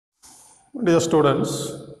Dear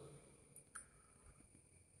students,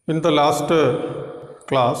 in the last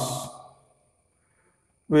class,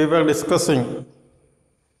 we were discussing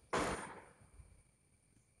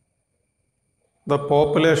the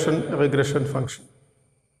population regression function,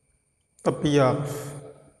 the PRF.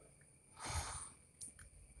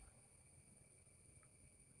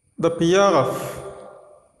 The PRF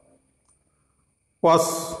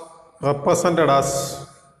was represented as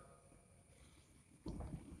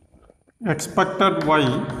expected y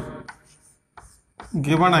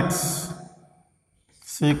given x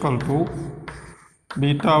is equal to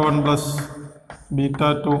beta 1 plus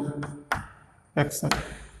beta 2 xi.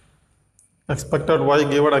 Expected y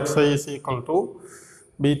given xi is equal to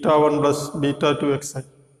beta 1 plus beta 2 xi.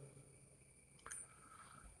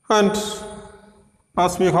 And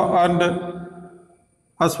as we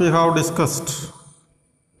have discussed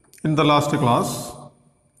in the last class,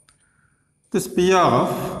 this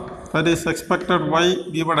PRF, that is expected y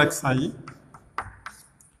given xi,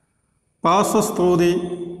 passes through the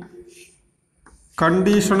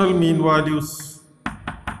conditional mean values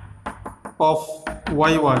of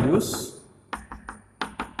y values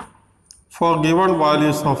for given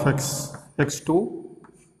values of x, x2,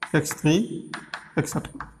 x3, etc.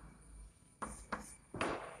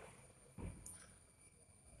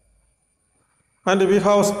 And we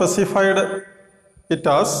have specified it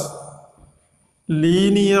as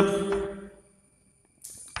linear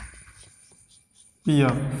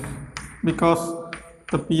PRF because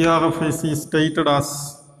the PRF is stated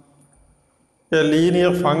as a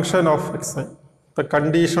linear function of xi. The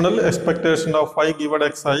conditional expectation of y given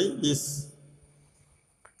xi is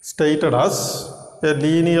stated as a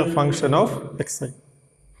linear function of xi.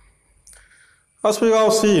 As we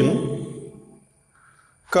have seen,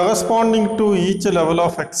 corresponding to each level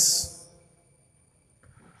of x,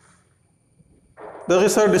 there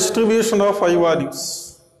is a distribution of y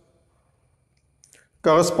values.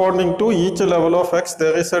 Corresponding to each level of x,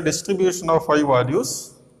 there is a distribution of y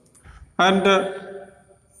values, and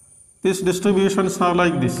these distributions are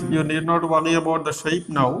like this. You need not worry about the shape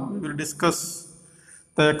now. We will discuss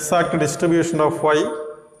the exact distribution of y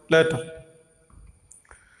later.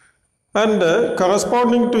 And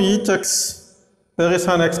corresponding to each x, there is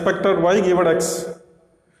an expected y given x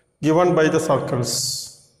given by the circles.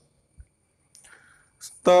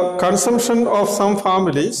 The consumption of some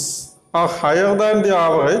families are higher than the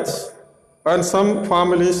average and some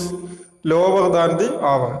families lower than the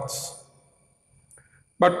average.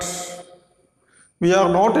 But we are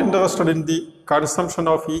not interested in the consumption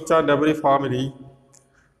of each and every family.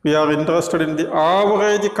 We are interested in the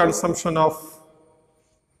average consumption of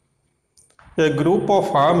a group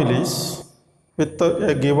of families with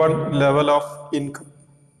a given level of income.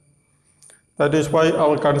 That is why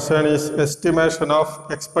our concern is estimation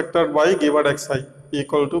of expected y given xi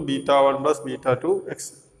equal to beta 1 plus beta 2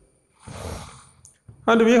 xi.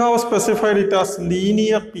 And we have specified it as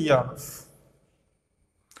linear PRF.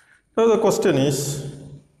 Now the question is,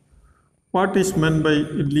 what is meant by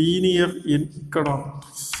linear in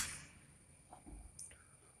econometrics?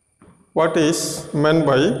 What is meant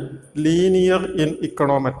by linear in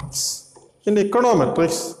econometrics? In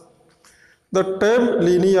econometrics, the term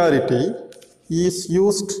linearity is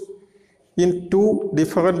used in two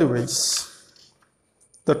different ways.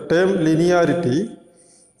 The term linearity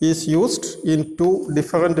is used in two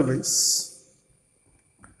different ways.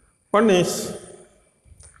 One is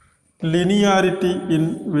linearity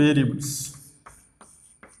in variables.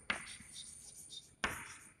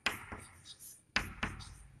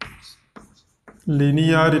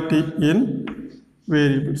 Linearity in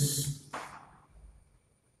variables.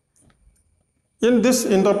 In this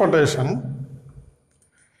interpretation,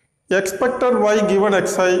 expected y given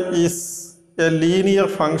xi is a linear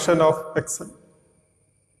function of xi.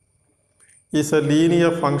 Is a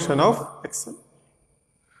linear function of xi.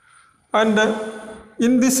 And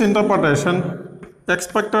in this interpretation,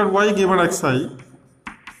 expected y given xi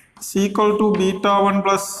is equal to beta 1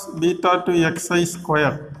 plus beta 2 xi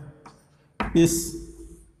square is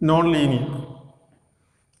non-linear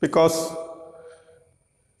because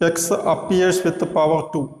x appears with the power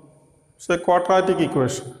 2. It's a quadratic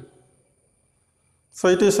equation. So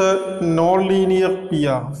it is a non-linear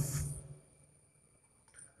PRF.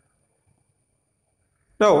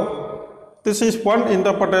 Now, this is one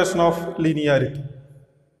interpretation of linearity.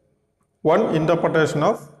 One interpretation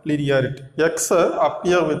of linearity. X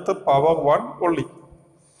appear with the power 1 only.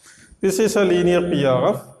 This is a linear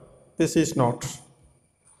PRF. This is not.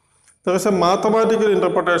 There is a mathematical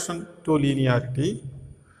interpretation to linearity.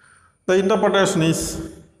 The interpretation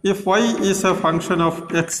is, if y is a function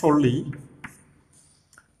of x only,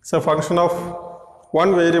 It's a function of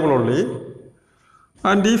one variable only.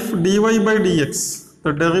 And if dy by dx,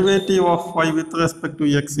 the derivative of y with respect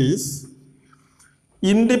to x is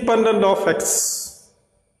independent of x,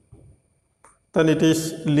 then it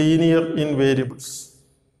is linear in variables.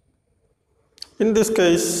 In this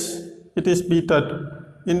case, it is beta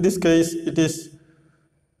 2. In this case, it is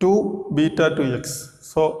 2 beta 2x.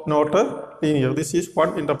 So, not a linear. This is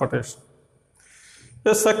one interpretation.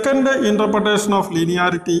 A second interpretation of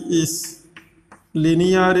linearity is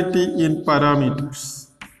linearity in parameters.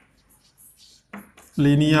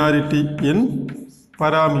 Linearity in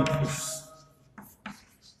parameters.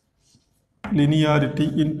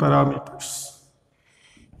 Linearity in parameters.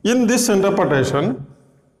 In this interpretation,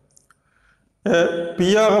 a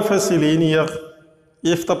PRF is linear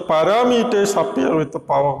if the parameters appear with the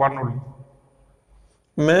power 1 only.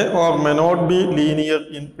 May or may not be linear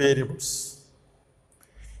in variables.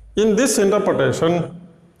 In this interpretation,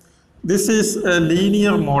 this is a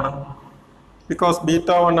linear model because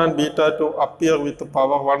beta 1 and beta 2 appear with the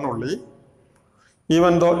power 1 only,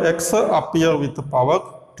 even though x appear with the power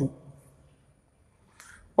 2.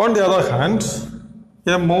 On the other hand,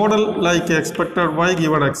 a model like expected y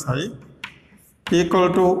given xi equal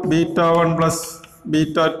to beta 1 plus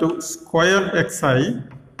beta 2 square xi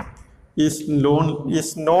is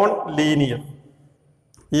non-linear,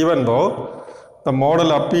 even though the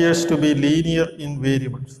model appears to be linear in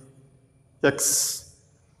variables x.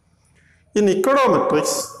 In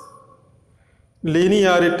econometrics,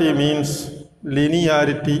 linearity means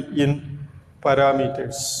linearity in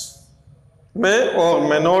parameters. May or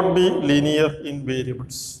may not be linear in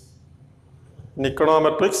variables. In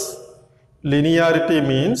econometrics, linearity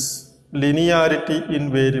means linearity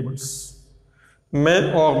in variables.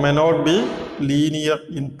 May or may not be linear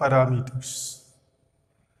in parameters.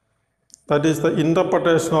 That is the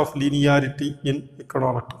interpretation of linearity in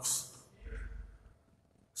econometrics.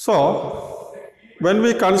 So, when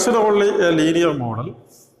we consider only a linear model,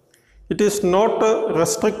 it is not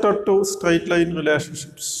restricted to straight line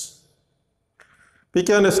relationships. We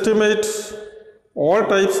can estimate all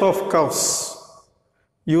types of curves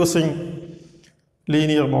using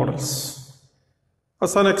linear models.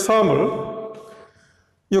 As an example,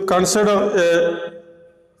 you consider a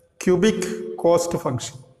cubic cost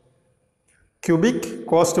function. Cubic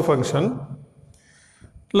cost function,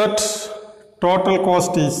 let total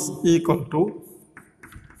cost is equal to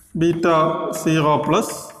beta 0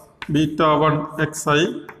 plus beta 1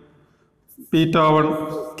 xi, beta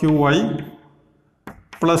 1 qi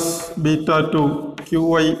plus beta 2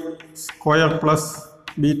 qi square plus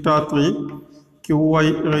beta 3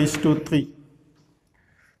 qi raised to 3.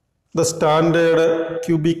 The standard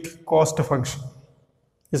cubic cost function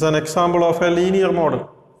is an example of a linear model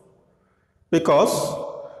because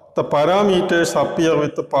the parameters appear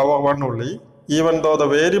with the power 1 only, even though the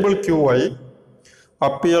variable qi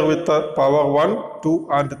appear with the power 1, 2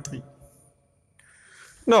 and 3.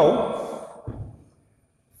 Now,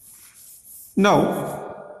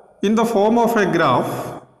 in the form of a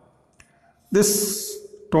graph, this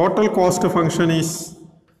total cost function is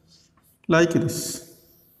like this.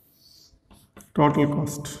 Total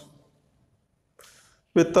cost.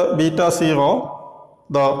 With the beta 0,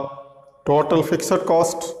 the total fixed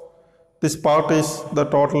cost, this part is the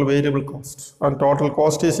total variable cost, and total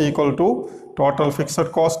cost is equal to total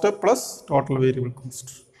fixed cost plus total variable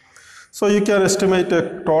cost. So you can estimate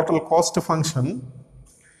a total cost function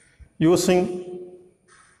using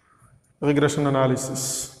regression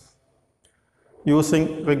analysis.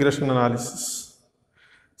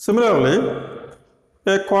 Similarly,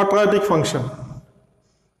 a quadratic function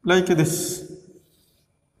like this,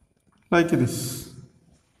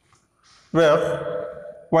 where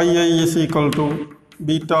yi is equal to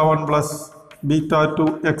beta 1 plus beta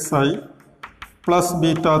 2 xi plus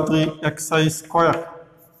beta 3 xi square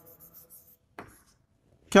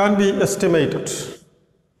can be estimated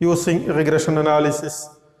using regression analysis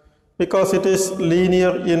because it is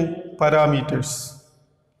linear in parameters,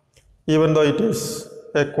 even though it is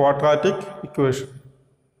a quadratic equation.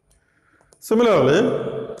 Similarly,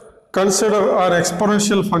 consider an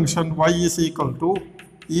exponential function y is equal to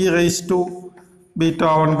e raised to beta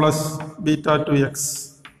 1 plus beta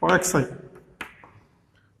 2x or xi.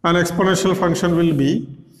 An exponential function will be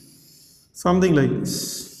something like this.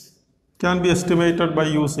 Can be estimated by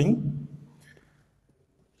using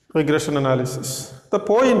regression analysis. The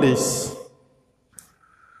point is,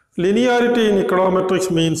 linearity in econometrics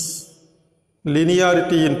means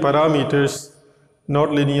linearity in parameters, not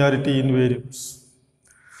linearity in variables.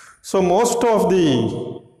 So most of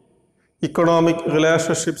the economic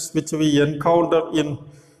relationships which we encounter in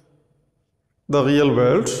the real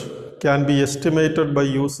world can be estimated by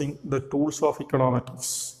using the tools of econometrics.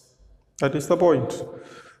 That is the point.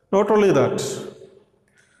 Not only that,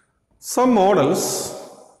 some models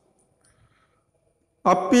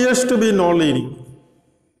appears to be non-linear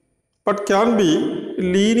but can be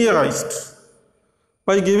linearized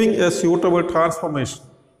by giving a suitable transformation.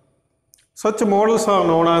 Such models are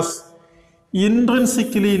known as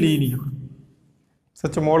intrinsically linear.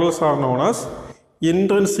 Such models are known as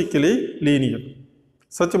intrinsically linear.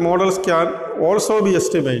 Such models can also be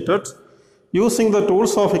estimated using the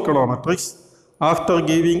tools of econometrics after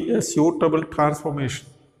giving a suitable transformation.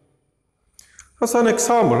 As an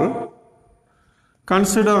example,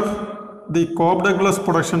 consider the Cobb-Douglas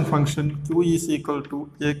production function Q is equal to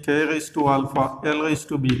a k raised to alpha L raised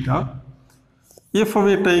to beta. If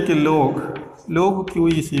we take a log Q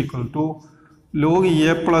is equal to log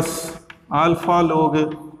A plus alpha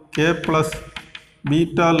log K plus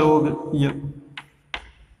beta log L.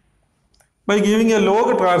 By giving a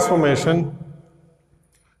log transformation,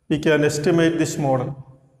 we can estimate this model.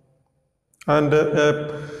 And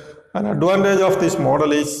an advantage of this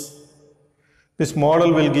model is this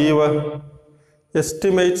model will give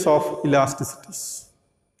estimates of elasticities.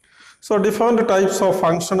 So different types of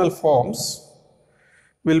functional forms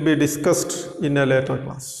will be discussed in a later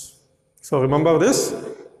class. So remember this,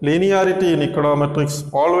 linearity in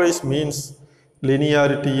econometrics always means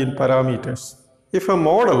linearity in parameters. If a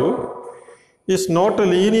model is not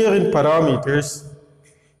linear in parameters,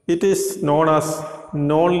 it is known as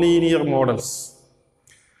non-linear models.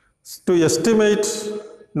 To estimate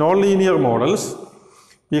non-linear models,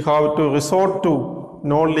 we have to resort to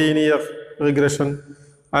non-linear regression,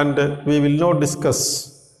 and we will not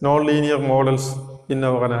discuss non-linear models in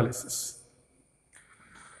our analysis.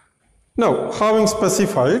 Now, having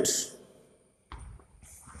specified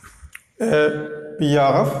a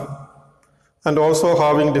PRF and also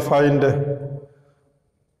having defined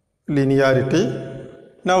linearity,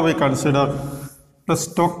 now we consider the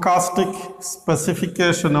stochastic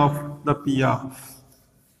specification of the PRF.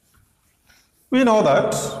 We know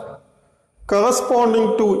that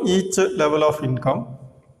corresponding to each level of income,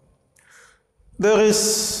 there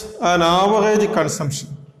is an average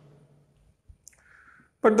consumption.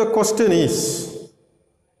 But the question is,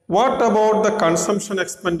 what about the consumption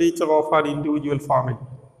expenditure of an individual family?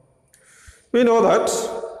 We know that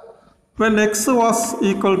when X was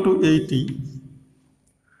equal to 80,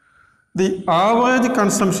 the average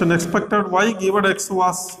consumption expected Y given X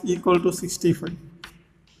was equal to 65.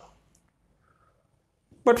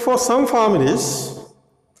 But for some families,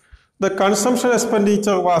 the consumption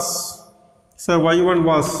expenditure was, say Y1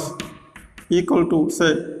 was equal to,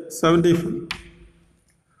 say, 75.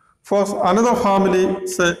 For another family,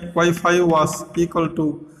 say Y5 was equal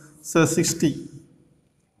to, say, 60.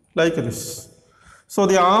 Like this. So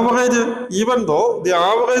the average, even though the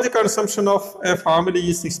average consumption of a family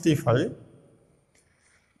is 65,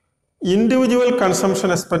 individual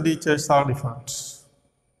consumption expenditures are different.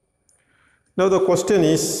 Now the question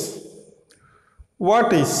is,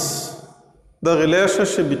 what is the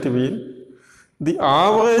relationship between the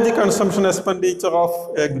average consumption expenditure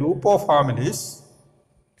of a group of families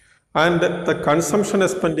and the consumption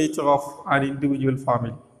expenditure of an individual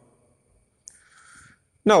family?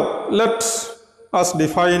 Now let us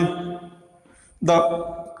define the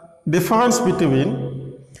difference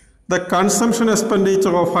between the consumption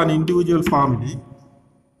expenditure of an individual family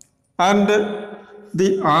and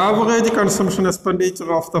the average consumption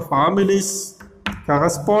expenditure of the families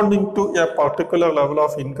corresponding to a particular level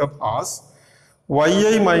of income as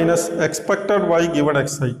yi minus expected y given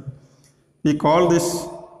xi. We call this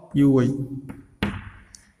ui.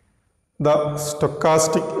 The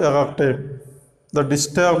stochastic error term, the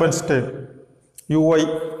disturbance term, ui,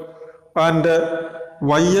 and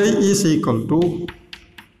yi is equal to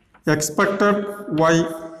expected y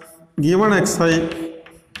given xi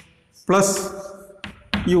plus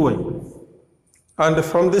ui, and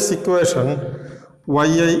from this equation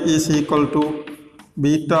yi is equal to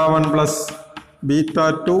beta 1 plus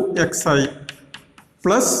beta 2 xi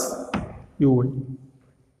plus ui,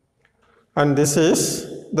 and this is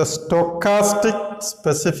the stochastic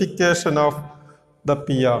specification of the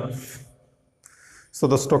PRF. So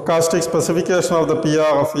the stochastic specification of the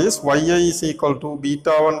PRF is yi is equal to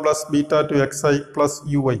beta 1 plus beta 2 xi plus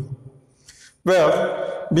ui,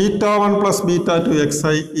 where beta 1 plus beta 2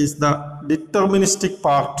 xi is the deterministic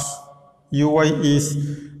part, ui is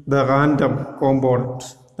the random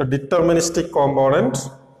component, the deterministic component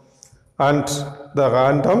and the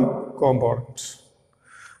random component.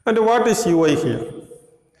 And what is ui here?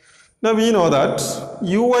 Now we know that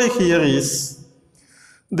ui here is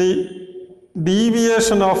the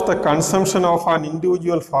deviation of the consumption of an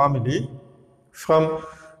individual family from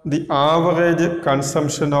the average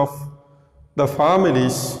consumption of the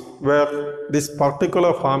families where this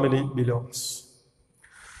particular family belongs.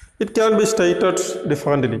 It can be stated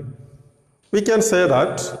differently. We can say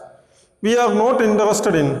that we are not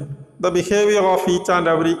interested in the behavior of each and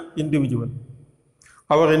every individual.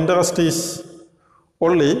 Our interest is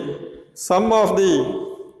only some of the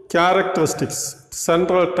characteristics,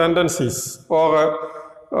 central tendencies, or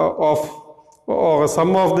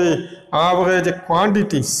some of the average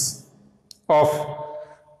quantities of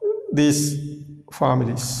these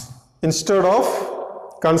families, instead of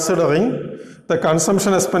considering the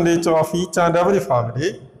consumption expenditure of each and every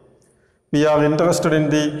family. We are interested in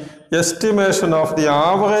the estimation of the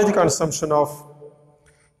average consumption of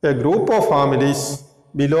a group of families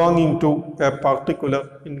belonging to a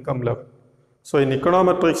particular income level. So in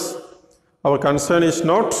econometrics, our concern is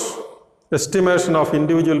not estimation of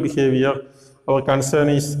individual behavior, our concern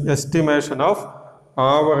is estimation of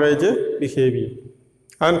average behavior.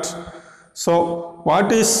 And so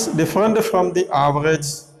what is different from the average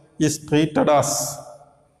is treated as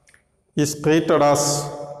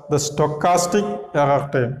the stochastic error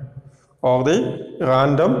term or the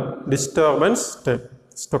random disturbance term.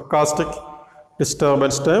 Stochastic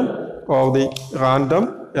disturbance term or the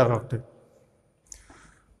random error term.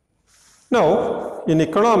 Now, in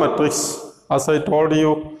econometrics, as I told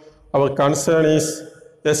you, our concern is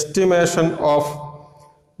estimation of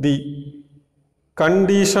the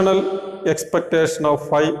conditional expectation of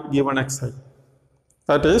phi given xi.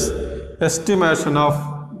 That is, estimation of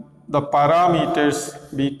the parameters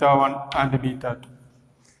beta 1 and beta 2.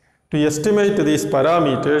 To estimate these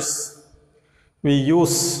parameters, we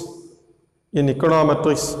use in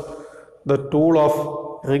econometrics the tool of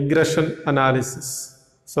regression analysis.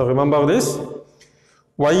 So remember this,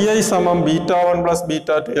 yi summum beta 1 plus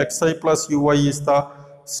beta 2 xi plus ui is the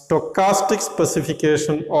stochastic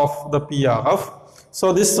specification of the PRF.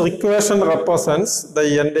 So this equation represents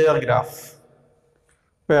the entire graph.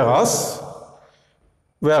 Whereas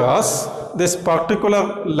this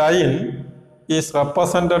particular line is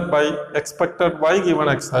represented by expected y given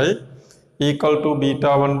xi equal to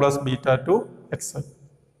beta 1 plus beta 2 xi.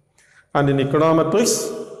 And in econometrics,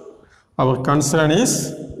 our concern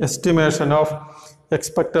is estimation of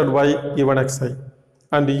expected y given xi.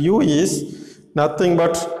 And u is nothing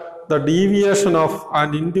but the deviation of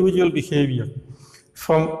an individual behavior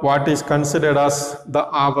from what is considered as the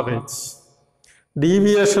average.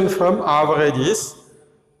 Deviation from average is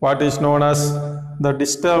what is known as the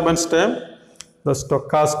disturbance term, the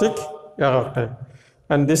stochastic error term.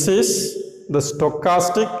 And this is the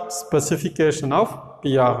stochastic specification of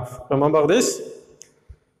PRF. Remember this?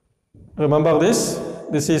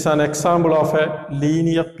 This is an example of a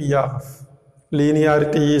linear PRF.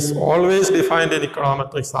 Linearity is always defined in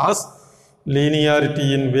econometrics as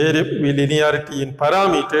linearity in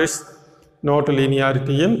parameters, not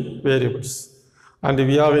linearity in variables. And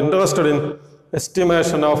we are interested in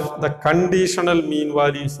estimation of the conditional mean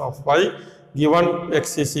values of y given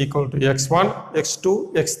x is equal to x1,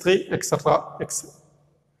 x2, x3, etc.